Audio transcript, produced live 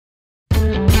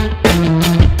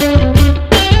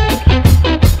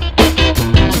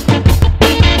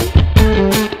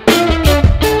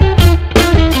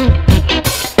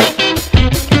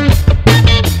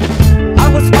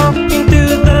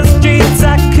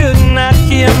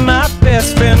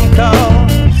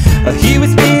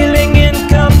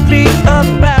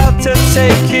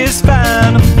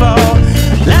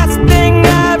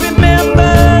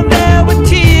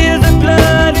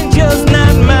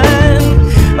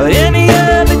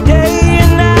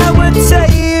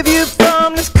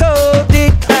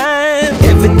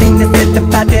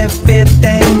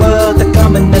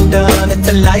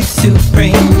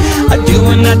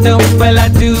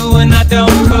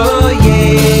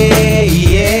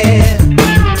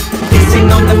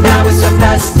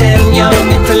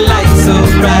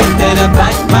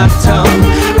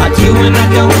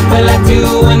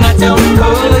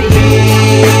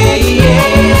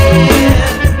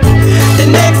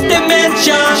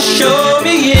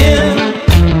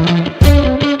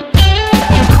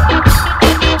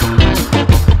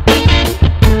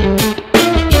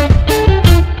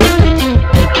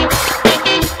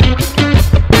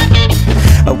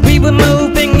were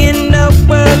moving in the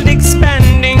world,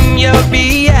 expanding your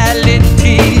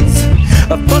realities.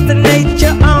 A force of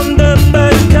nature on the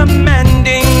verge,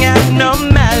 commanding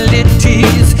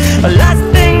abnormalities. Last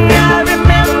thing I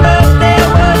remember, there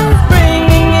was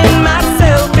springing in my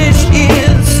selfish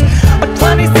ears. A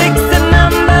 26, a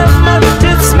number much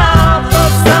too small for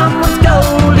someone's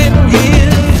golden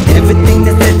years. Everything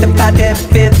that's said about that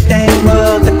fifth thing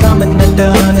was a coming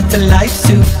undone. It's a life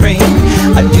supreme.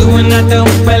 I do and I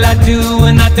don't, well I do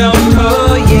and I don't.